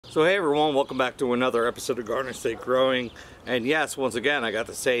So hey everyone, welcome back to another episode of Garden State Growing. And yes, once again, I got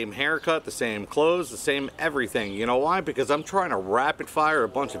the same haircut, the same clothes, the same everything. You know why? Because I'm trying to rapid fire a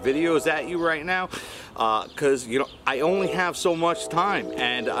bunch of videos at you right now. Because, you know, I only have so much time.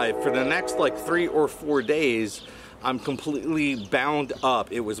 And for the next like 3 or 4 days, I'm completely bound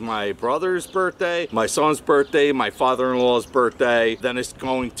up. It was my brother's birthday, my son's birthday, my father-in-law's birthday. Then it's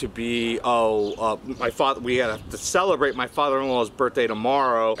going to be, we have to celebrate my father-in-law's birthday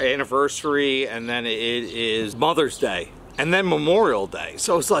tomorrow, anniversary, and then it is Mother's Day. And then Memorial Day.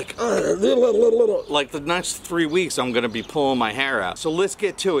 So it's like the next 3 weeks I'm gonna be pulling my hair out. So let's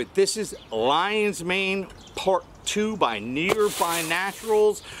get to it. This is Lion's Mane Part 2 by Nearby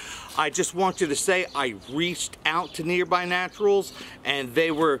Naturals. I just want you to say I reached out to Nearby Naturals and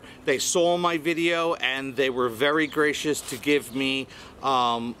they saw my video and they were very gracious to give me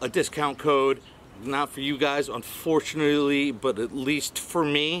a discount code. Not for you guys, unfortunately, but at least for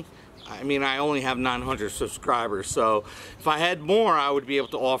me. I mean, I only have 900 subscribers, so if I had more, I would be able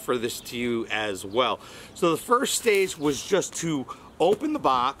to offer this to you as well. So the first stage was just to open the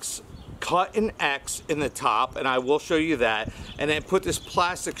box, cut an X in the top, and I will show you that, and then put this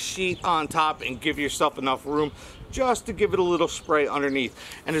plastic sheet on top and give yourself enough room just to give it a little spray underneath.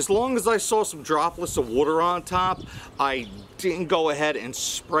 And as long as I saw some droplets of water on top, I didn't go ahead and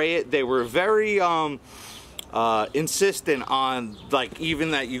spray it. They were very insistent on, like,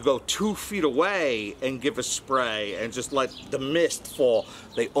 even that you go 2 feet away and give a spray and just let the mist fall.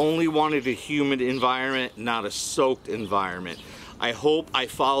 They only wanted a humid environment, not a soaked environment. I hope I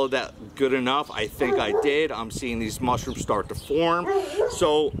followed that good enough. I think I did. I'm seeing these mushrooms start to form.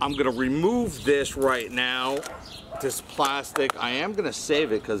 So I'm gonna remove this right now, this plastic. I am gonna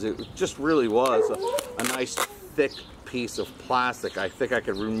save it because it just really was a nice thick piece of plastic. I think I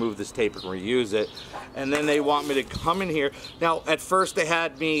could remove this tape and reuse it. And then they want me to come in here. Now, at first they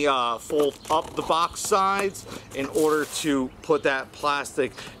had me fold up the box sides in order to put that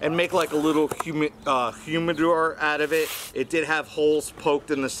plastic and make like a little humidor out of it. It did have holes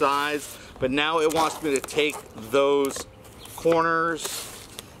poked in the sides, but now it wants me to take those corners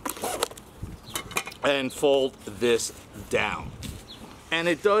and fold this down. And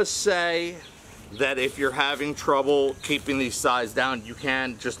it does say that if you're having trouble keeping these sides down, you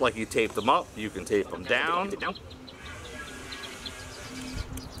can, just like you tape them up, you can tape them down.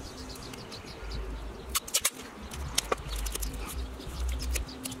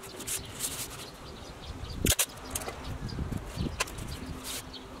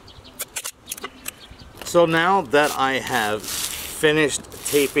 So now that I have finished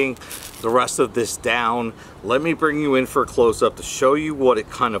taping the rest of this down, let me bring you in for a close-up to show you what it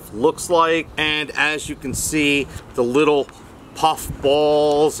kind of looks like. And as you can see, the little puff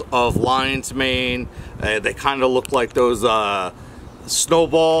balls of lion's mane, they kind of look like those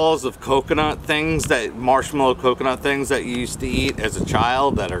snowballs of coconut things, that marshmallow coconut things that you used to eat as a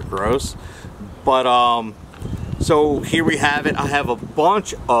child that are gross. But so here we have it. I have a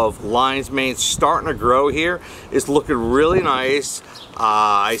bunch of lion's mane starting to grow here. It's looking really nice.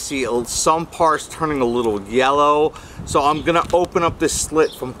 I see some parts turning a little yellow. So I'm gonna open up this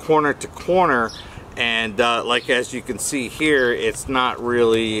slit from corner to corner. And like as you can see here, it's not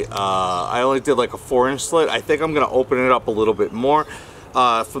really, I only did like a 4-inch slit. I think I'm gonna open it up a little bit more.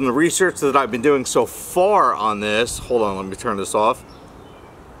 From the research that I've been doing so far on this, hold on, let me turn this off.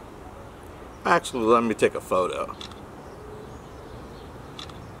 Actually, let me take a photo.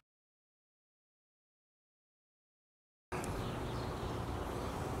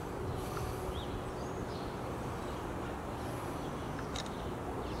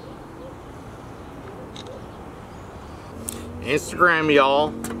 Instagram,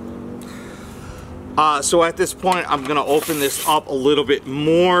 y'all. So at this point, I'm gonna open this up a little bit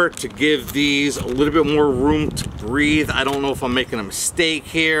more to give these a little bit more room to breathe. I don't know if I'm making a mistake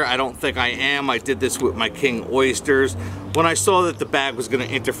here. I don't think I am. I did this with my king oysters. When I saw that the bag was gonna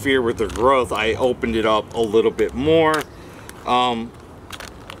interfere with their growth, I opened it up a little bit more. But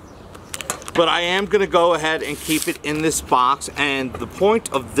I am gonna go ahead and keep it in this box. And the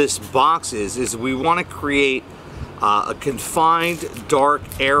point of this box is we wanna create a confined dark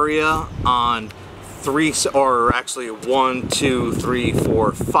area on 1, 2, 3,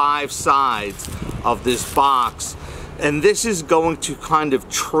 4, 5 sides of this box. And this is going to kind of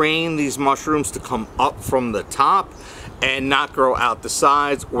train these mushrooms to come up from the top and not grow out the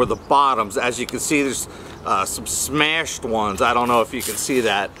sides or the bottoms. As you can see, there's some smashed ones. I don't know if you can see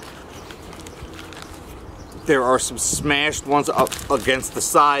that. There are some smashed ones up against the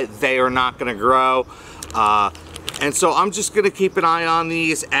side. They are not going to grow. And so I'm just going to keep an eye on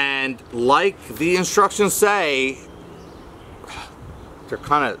these, and like the instructions say, They're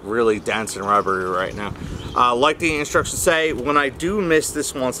kind of really dense and rubbery right now. Like the instructions say, when I do mist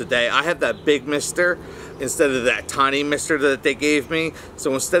this once a day, I have that big mister instead of that tiny mister that they gave me.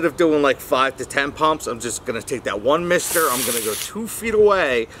 So instead of doing like 5 to 10 pumps, I'm just gonna take that one mister. I'm gonna go 2 feet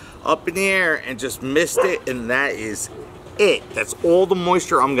away up in the air and just mist it, and that is it. That's all the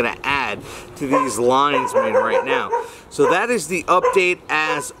moisture I'm gonna add to these lines made right now. So that is the update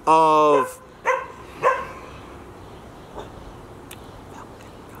as of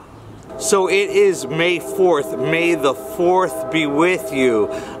So it is May 4th. May the 4th be with you.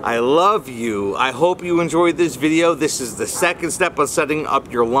 I love you. I hope you enjoyed this video. This is the second step of setting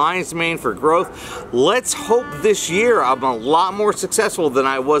up your lion's mane for growth. Let's hope this year I'm a lot more successful than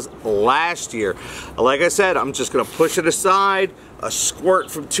I was last year. Like I said, I'm just gonna push it aside, a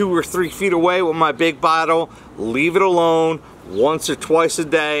squirt from 2 or 3 feet away with my big bottle, leave it alone once or twice a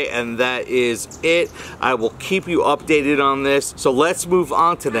day, and that is it. I will keep you updated on this. So let's move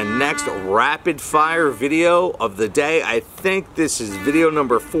on to the next rapid fire video of the day. I think this is video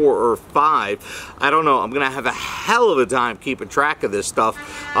number 4 or 5. I don't know. I'm gonna have a hell of a time keeping track of this stuff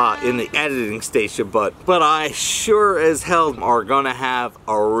in the editing station, but I sure as hell are gonna have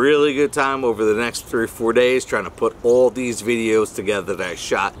a really good time over the next 3 or 4 days trying to put all these videos together that I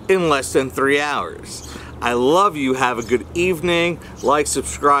shot in less than 3 hours. I love you. Have a good evening. Like,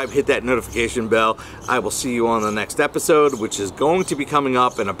 subscribe, hit that notification bell. I will see you on the next episode, which is going to be coming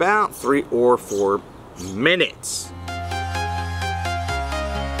up in about 3 or 4 minutes.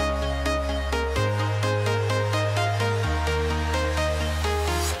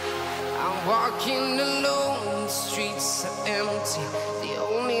 I'm walking alone, the streets are empty. The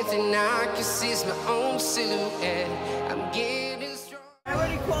only thing I can see is my own silhouette. I'm getting strong. I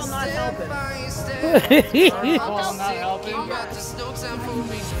already called not helping. Call not helping?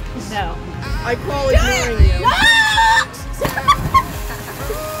 No. I call ignoring you.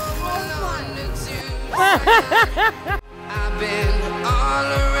 I've been all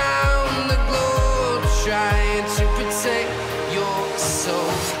around the globe trying to protect your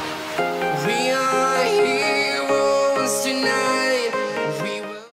soul.